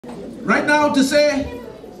Right now, to say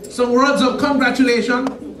some words of congratulation,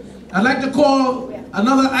 I'd like to call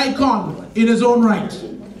another icon in his own right.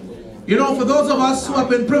 You know, for those of us who have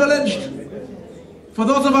been privileged,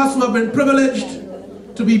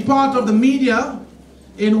 to be part of the media,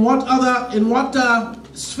 in what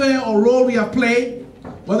sphere or role we have played,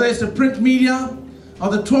 whether it's the print media or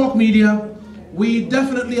the talk media, we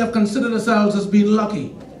definitely have considered ourselves as being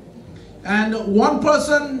lucky. And one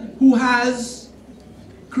person who has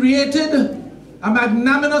created a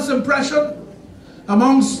magnanimous impression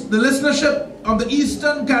amongst the listenership of the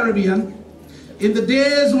Eastern Caribbean in the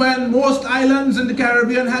days when most islands in the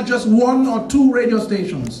Caribbean had just 1 or 2 radio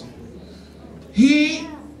stations. He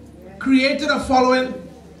created a following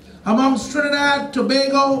amongst Trinidad,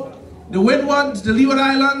 Tobago, the Windwards, the Leeward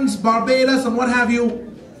Islands, Barbados, and what have you,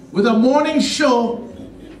 with a morning show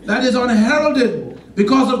that is unheralded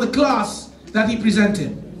because of the class that he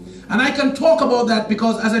presented. And I can talk about that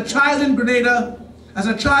because as a child in Grenada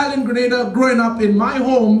growing up in my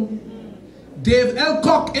home, Dave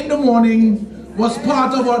Elcock in the morning was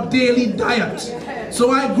part of our daily diet.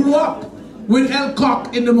 So I grew up with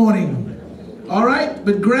Elcock in the morning. All right,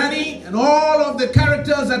 with Granny and all of the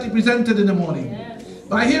characters that he presented in the morning.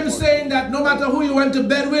 By him saying that no matter who you went to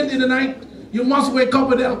bed with in the night, you must wake up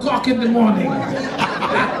with Elcock in the morning.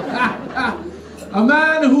 A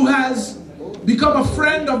man who has become a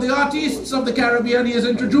friend of the artists of the Caribbean. He has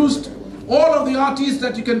introduced all of the artists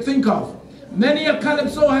that you can think of. Many a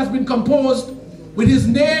Calypso has been composed with his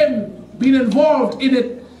name being involved in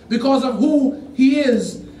it because of who he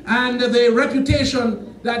is and the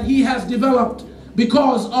reputation that he has developed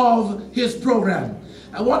because of his program.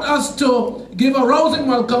 I want us to give a rousing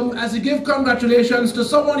welcome as he gives congratulations to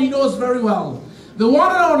someone he knows very well. The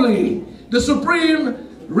one and only, the supreme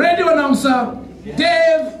radio announcer,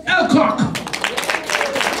 Dave Elcock.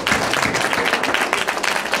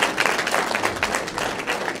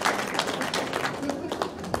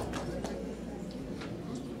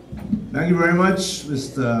 Thank you very much,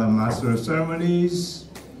 Mr. Master of Ceremonies,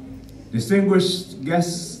 distinguished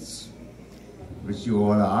guests, which you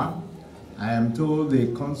all are. I am told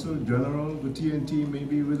the Consul General for TNT may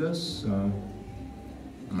be with us. Am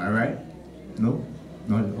I right? No?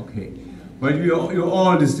 Not okay. But you're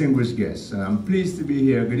all distinguished guests, and I'm pleased to be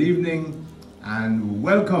here. Good evening and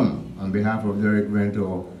welcome on behalf of DERICK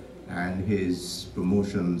VENTOUR and his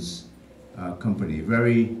promotions company.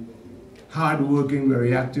 Very hard-working,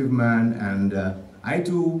 very active man, and I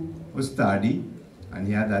too was tardy, and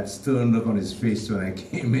he had that stern look on his face when I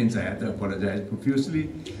came in, so I had to apologize profusely,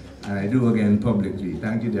 and I do again publicly.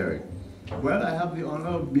 Thank you, DERICK. Well, I have the honor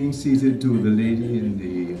of being seated to the lady in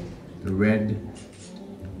the red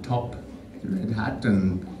top, the red hat,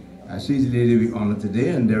 and she's the lady we honor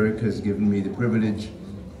today, and DERICK has given me the privilege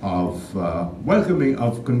of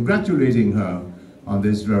congratulating her on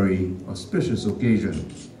this very auspicious occasion.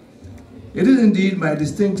 It is indeed my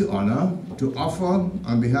distinct honor to offer,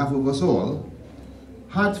 on behalf of us all,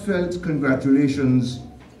 heartfelt congratulations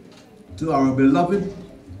to our beloved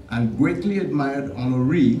and greatly admired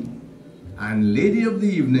honoree and Lady of the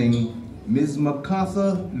Evening, Ms.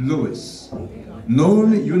 Cartha Lewis,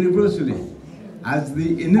 known universally as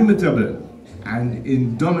the inimitable and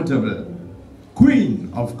indomitable Queen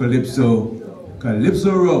of Calypso,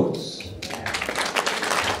 Calypso Rose.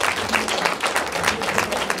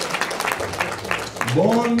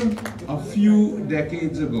 Born a few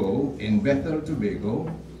decades ago in Bethel, Tobago,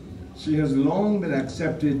 she has long been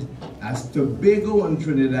accepted as Tobago and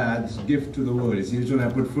Trinidad's gift to the world. You see which one I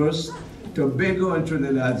put first? Tobago and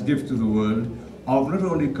Trinidad's gift to the world of not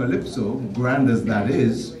only Calypso, grand as that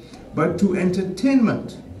is, but to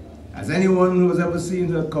entertainment, as anyone who has ever seen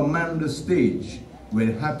her command the stage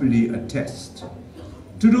will happily attest.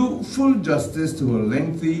 To do full justice to her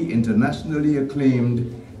lengthy, internationally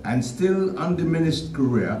acclaimed, and still undiminished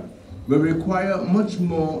career will require much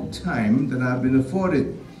more time than I've been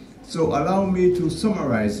afforded. So allow me to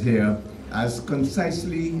summarize here as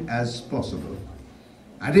concisely as possible.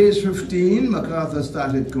 At age 15, MacArthur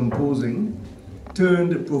started composing,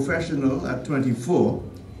 turned professional at 24,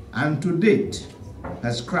 and to date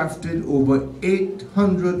has crafted over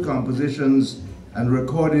 800 compositions and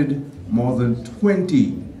recorded more than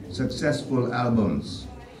 20 successful albums.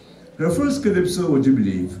 Her first Calypso, would you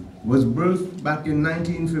believe, was birthed back in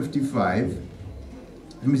 1955.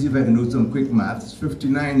 Let me see if I can do some quick maths.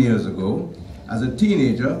 59 years ago, as a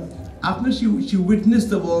teenager, after she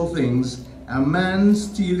witnessed, of all things, a man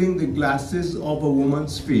stealing the glasses of a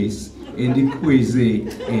woman's face in the Quasi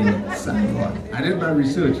in San Juan. I did my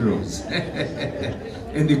research, Rose,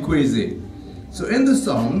 in the Quasi. So in the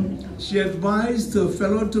song, she advised her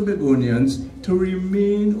fellow Tobagonians to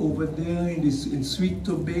remain over there in sweet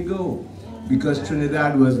Tobago, because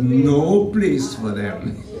Trinidad was no place for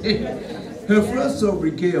them. Her first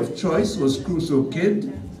sobriquet of choice was Crusoe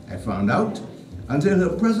Kid, I found out, until her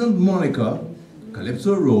present moniker,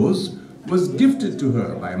 Calypso Rose, was gifted to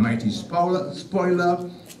her by Mighty Spoiler,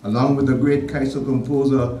 along with the great Kaiso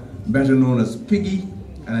composer, better known as Piggy,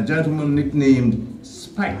 and a gentleman nicknamed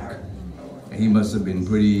Spike. He must have been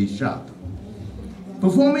pretty sharp.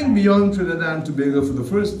 Performing beyond Trinidad and Tobago for the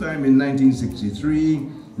first time in 1963,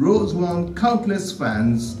 Rose won countless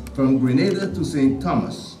fans from Grenada to St.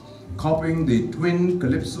 Thomas, copying the twin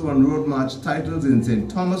Calypso and Road March titles in St.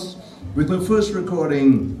 Thomas with her first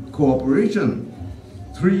recording, Cooperation.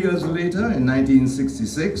 3 years later, in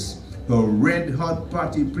 1966, her red-hot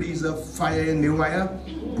party pleaser, Fire in the Wire,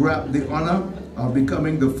 grabbed the honor of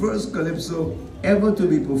becoming the first Calypso ever to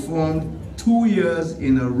be performed 2 years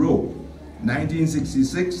in a row,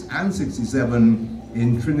 1966 and 67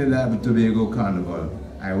 in Trinidad and Tobago Carnival.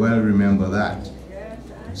 I well remember that.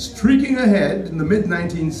 Streaking ahead in the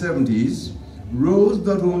mid-1970s, Rose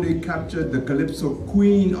not only captured the Calypso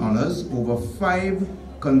Queen honors over 5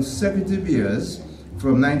 consecutive years,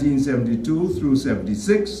 from 1972 through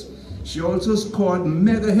 76, she also scored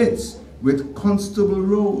mega hits with Constable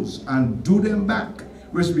Rose and Do Them Back,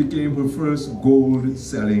 which became her first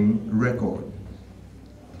gold-selling record.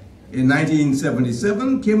 In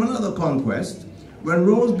 1977 came another conquest when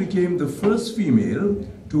Rose became the first female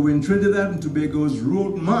to win Trinidad and Tobago's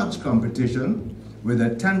Road March competition with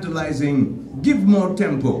a tantalizing Give More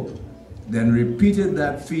Tempo, then repeated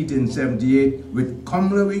that feat in 78 with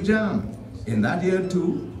Comlawee Jam. In that year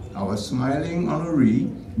too, our smiling honoree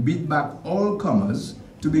beat back all comers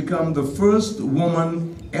to become the first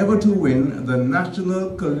woman ever to win the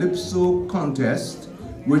National Calypso Contest,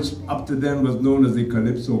 which up to then was known as the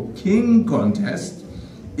Calypso King Contest,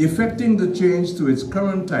 effecting the change to its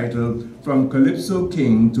current title from Calypso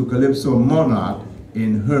King to Calypso Monarch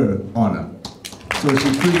in her honor. So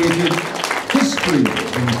she created history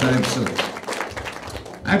in Calypso.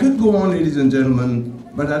 I could go on, ladies and gentlemen,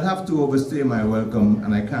 but I'd have to overstay my welcome,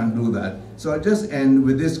 and I can't do that. So I'll just end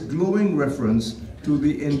with this glowing reference to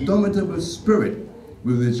the indomitable spirit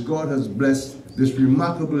with which God has blessed this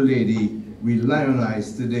remarkable lady we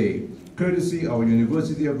lionize today, courtesy our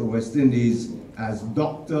University of the West Indies as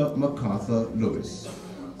Dr. MacArthur Lewis.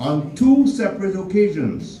 On 2 separate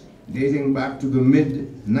occasions, dating back to the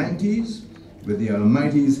mid-90s, with the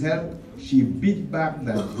Almighty's help, she beat back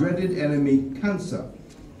that dreaded enemy, cancer,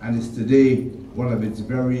 and is today one of its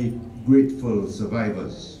very grateful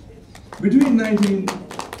survivors. Between 19...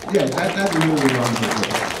 Yeah, that's a moving on for sure.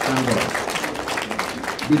 Thank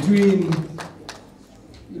God. Between...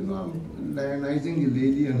 You know, I'm lionizing the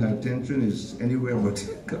lady and her attention is anywhere but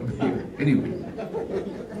come here. Anyway.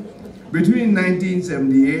 Between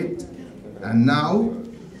 1978 and now,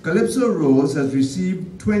 Calypso Rose has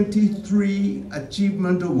received 23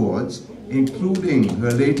 achievement awards, including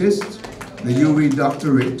her latest, the UE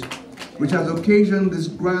Doctorate, which has occasioned this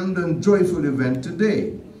grand and joyful event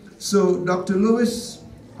today. So, Dr. Lewis,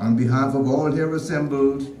 on behalf of all here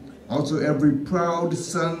assembled, also every proud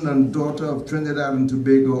son and daughter of Trinidad and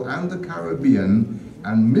Tobago and the Caribbean,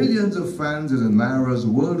 and millions of fans and admirers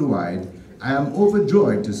worldwide, I am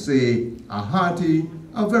overjoyed to say a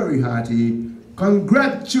very hearty,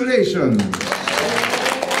 congratulations! And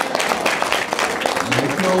I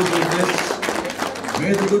close with this.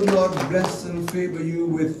 May the good Lord bless and favor you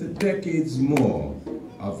with decades more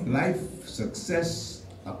of life, success,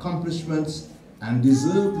 accomplishments, and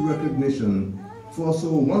deserved recognition for so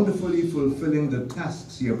wonderfully fulfilling the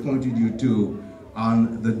tasks He appointed you to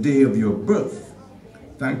on the day of your birth.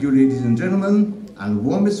 Thank you, ladies and gentlemen, and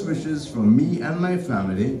warmest wishes from me and my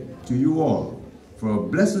family to you all for a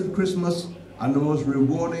blessed Christmas and the most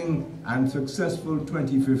rewarding and successful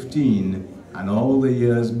 2015 and all the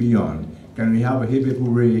years beyond. Can we have a hip hip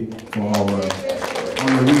hooray for our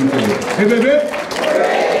honoree today? Hip hip hip!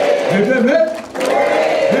 Hip hip hip!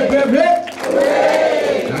 Hip hip hip!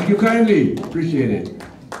 Thank you kindly. Appreciate it.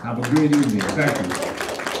 Have a great evening. Thank you.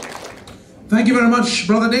 Thank you very much,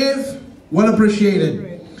 Brother Dave. Well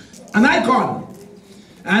appreciated. An icon.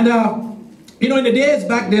 And, you know, in the days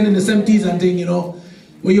back then in the 70s and thing, you know,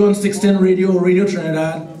 where you on 610 Radio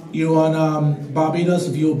Trinidad, you on Barbados,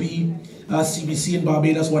 VOB, CBC in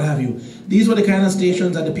Barbados, what have you. These were the kind of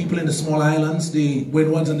stations that the people in the small islands, the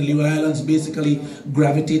Windward Islands and the Leeward Islands, basically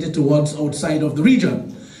gravitated towards outside of the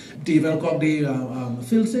region. Dave Elcock,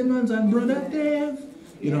 Phil Simmons and Brother Dave.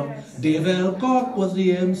 You know, Dave Elcock was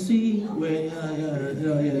the MC. Right.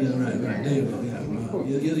 There you go.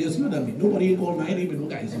 Yeah, you see what I mean? Nobody called my name, no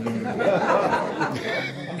guys.